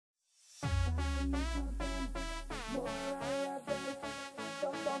Hi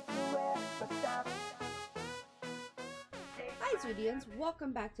Zweetians,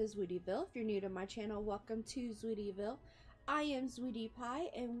 welcome back to Zweetieville. If you're new to my channel, welcome to Zweetieville. I am Zweetie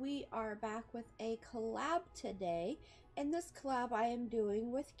Pie and we are back with a collab today. And this collab I am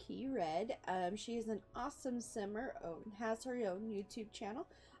doing with KeeRed. She is an awesome simmer and has her own YouTube channel.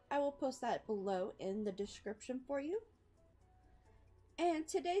 I will post that below in the description for you. And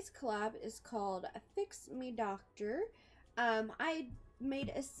today's collab is called FixMeDr. I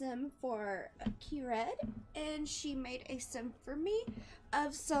made a sim for KeeRed and she made a sim for me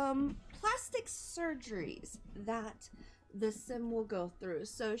of some plastic surgeries that the sim will go through.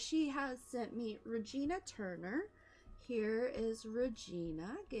 So she has sent me Regina Turner. Here is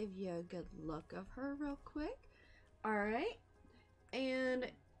Regina. Give you a good look of her real quick. Alright. And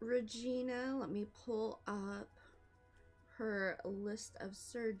Regina, let me pull up her list of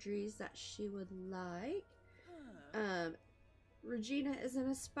surgeries that she would like. Regina is an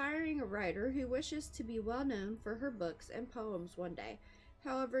aspiring writer who wishes to be well known for her books and poems one day.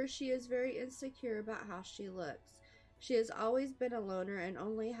 However, she is very insecure about how she looks. She has always been a loner and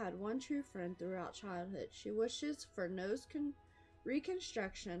only had one true friend throughout childhood. She wishes for nose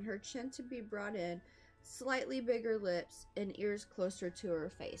reconstruction, her chin to be brought in, slightly bigger lips, and ears closer to her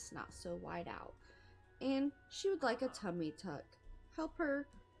face, not so wide out. And she would like a tummy tuck. Help her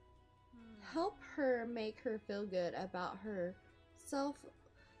make her feel good about herself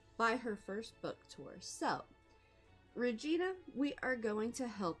by her first book tour. So, Regina, we are going to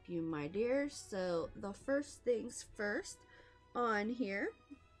help you, my dear. So, the first things first on here,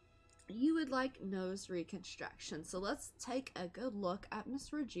 you would like nose reconstruction. So, let's take a good look at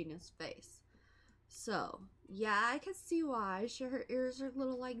Miss Regina's face. So, yeah, I can see why. Sure, her ears are a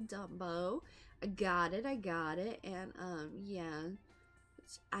little like Dumbo. I got it. And, yeah,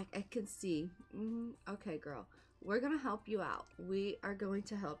 I can see. Okay, girl. We're going to help you out. We are going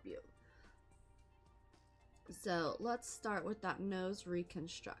to help you. So, let's start with that nose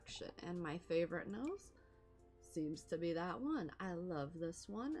reconstruction. And my favorite nose seems to be that one. I love this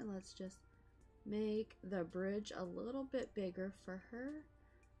one. And let's just make the bridge a little bit bigger for her.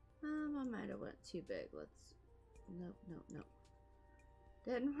 I might have went too big. Let's... Nope.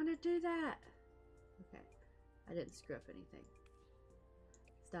 Didn't want to do that. Okay. I didn't screw up anything.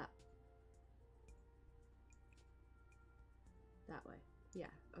 Stop. That way. Yeah,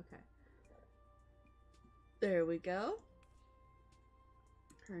 okay. There we go.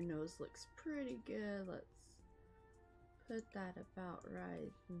 Her nose looks pretty good. Let's put that about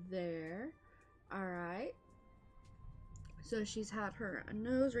right there. Alright. So she's had her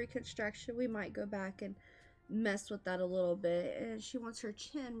nose reconstruction. We might go back and mess with that a little bit. And she wants her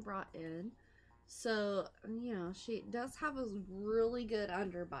chin brought in. So, you know, she does have a really good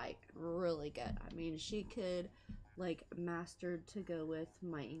underbite. Really good. I mean, she could, like, mastered to go with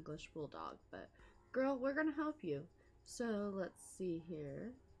my English Bulldog. But, girl, we're going to help you. So, let's see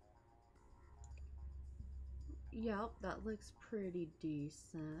here. Yep, that looks pretty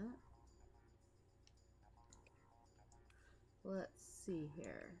decent. Let's see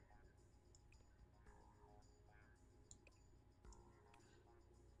here.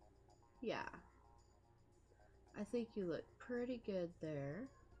 Yeah. I think you look pretty good there.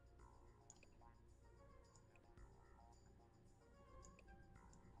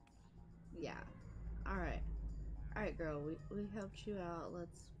 Yeah. Alright. Alright, girl. We helped you out.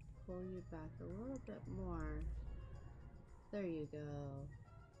 Let's pull you back a little bit more. There you go.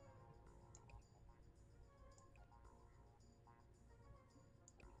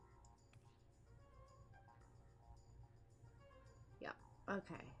 Yep.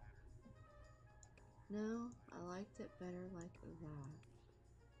 Okay. No, I liked it better like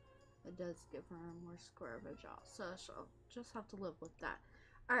that. It does give her a more square of a jaw, so she'll just have to live with that.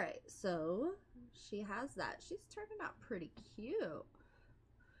 Alright, so she has that. She's turning out pretty cute.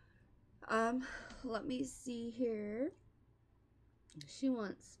 Let me see here. She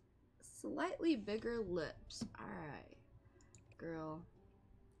wants slightly bigger lips. Alright, girl.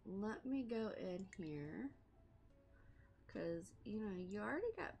 Let me go in here. Because, you know, you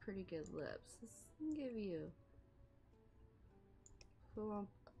already got pretty good lips. Let's give you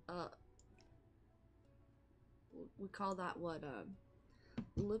we call that what,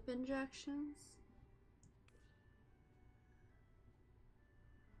 lip injections?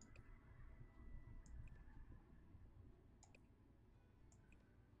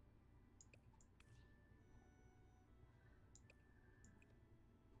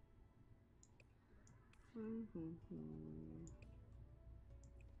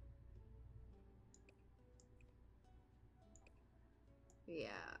 Yeah.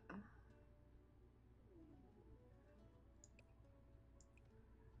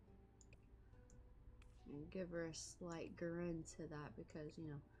 give her a slight grin to that because, you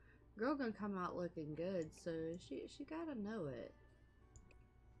know, girl gonna come out looking good, so she gotta know it.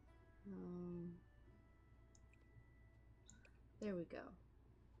 There we go.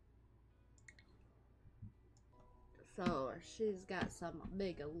 So she's got some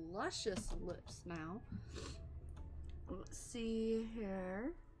big luscious lips now. Let's see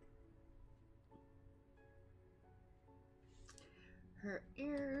here. Her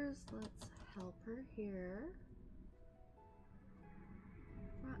ears, let's help her here.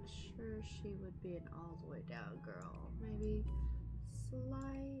 Not sure she would be an all the way down girl. Maybe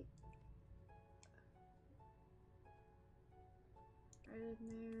slight right in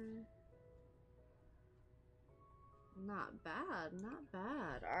there. Not bad, not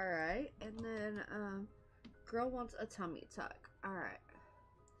bad. Alright, and then girl wants a tummy tuck. Alright,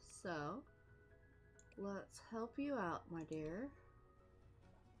 so let's help you out, my dear.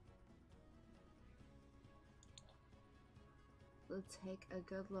 Let's take a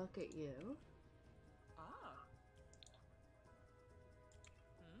good look at you.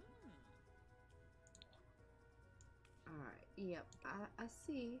 Alright, yep, I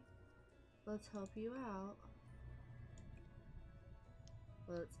see. Let's help you out.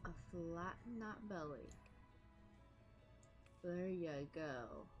 Let's flatten that belly. There you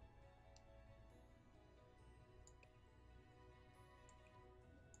go.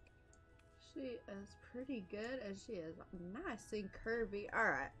 She is pretty good and she is nice and curvy.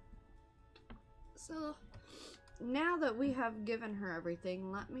 Alright. So, now that we have given her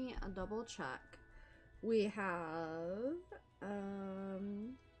everything, let me double check. We have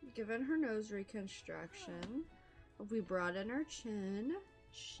given her nose reconstruction. We brought in her chin.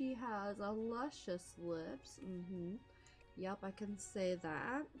 She has a luscious lips. Yep, I can say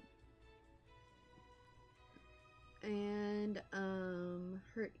that. And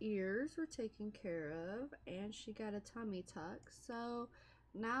her ears were taken care of, and she got a tummy tuck. So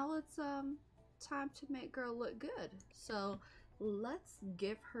now it's time to make girl look good. So let's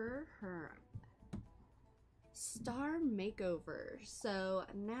give her her star makeover. So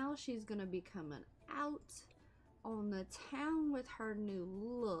now she's gonna be coming out on the town with her new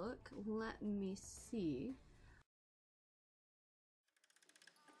look. Let me see.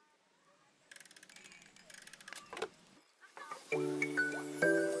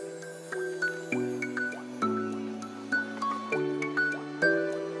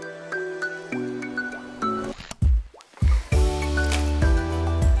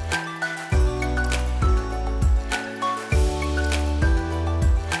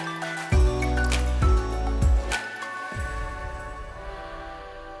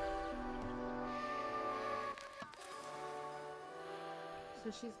 So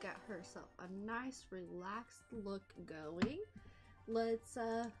she's got herself a nice relaxed look going. Let's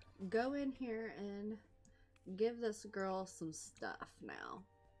go in here and give this girl some stuff now.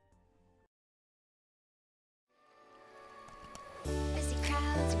 Busy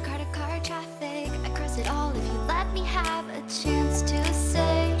crowds and car traffic, I cross it all if you let me have a chance to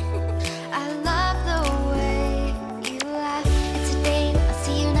say I love the way you laugh. It's a date, I'll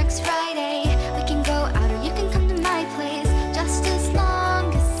see you next Friday. We can go out or you can come to my place, just as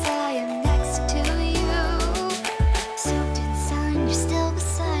long as I am next to you. Soaked in sun, you're still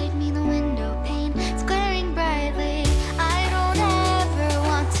beside me, the window pane is glaring brightly. I don't ever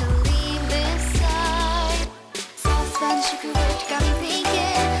want to leave this side. Sauce and sugar rich got me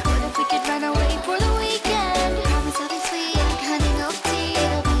thinking, what if we could run away for the weekend? Promise I'll be sweet like honey milk tea,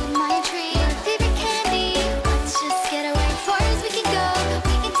 it'll be my treat. Your favorite candy, let's just get away. Far as we can go,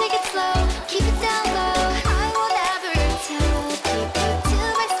 we can take it slow, keep it down low. I will never tell, keep you to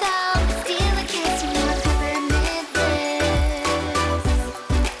myself, steal a kiss from your peppermint lips.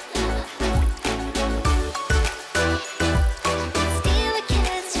 Steal a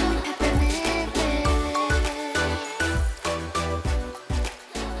kiss from peppermint lips.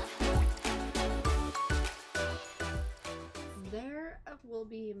 There will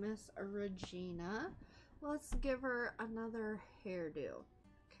be Miss Regina. Let's give her another hairdo,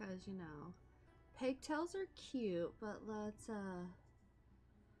 because you know pigtails are cute, but let's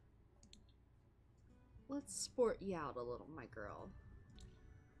sport you out a little, my girl.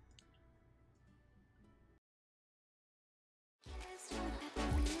 Kiss from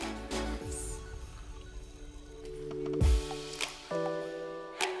peppermint lips.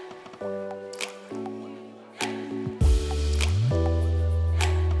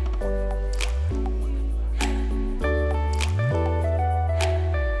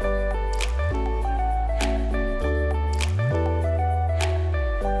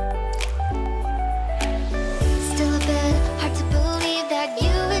 Still a bit hard to believe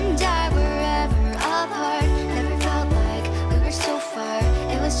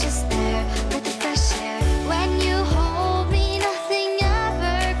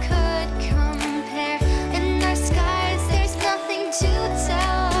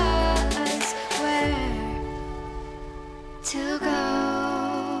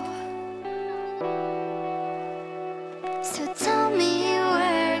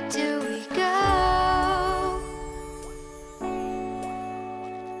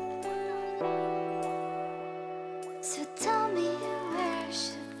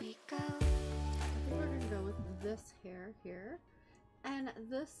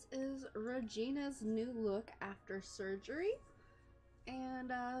this is Regina's new look after surgery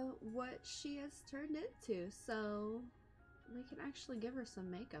and what she has turned into. So we can actually give her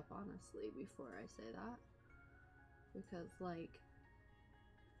some makeup, honestly, before I say that, because like,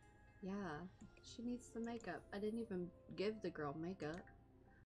 yeah, she needs some makeup. I didn't even give the girl makeup.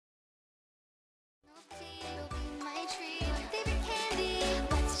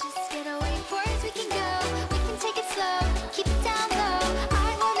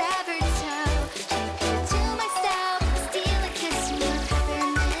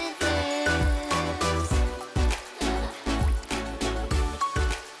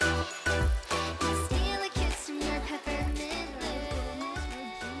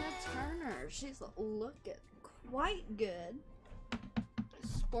 She's looking quite good,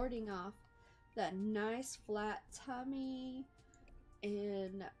 sporting off that nice flat tummy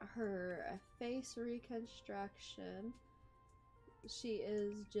and her face reconstruction. She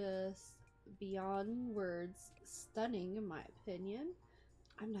is just beyond words stunning, in my opinion.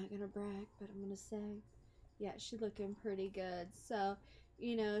 I'm not gonna brag, but I'm gonna say, yeah, she's looking pretty good. So,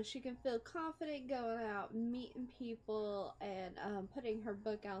 you know, she can feel confident going out, meeting people, and putting her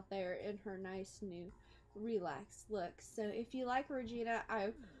book out there in her nice new relaxed look. So if you like Regina,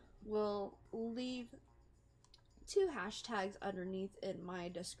 I will leave 2 hashtags underneath in my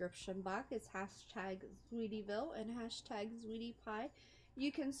description box. It's hashtag Zweetieville and hashtag Zweetie Pie.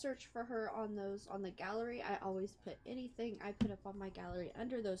 You can search for her on those on the gallery. I always put anything I put up on my gallery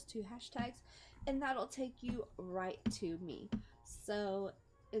under those 2 hashtags, and that'll take you right to me. So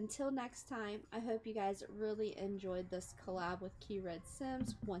until next time, I hope you guys really enjoyed this collab with KeeRed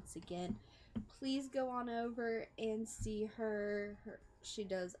Sims. Once again, please go on over and see her. She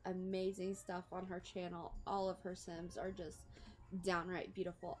does amazing stuff on her channel. All of her Sims are just downright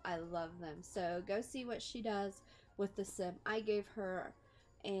beautiful. I love them. So go see what she does with the Sim I gave her.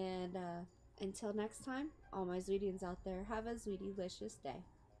 And until next time, all my Zweetians out there, have a Zweetielicious day.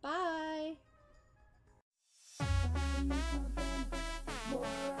 Bye!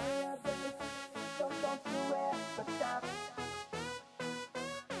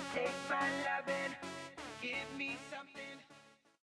 Take my lovin', give me something.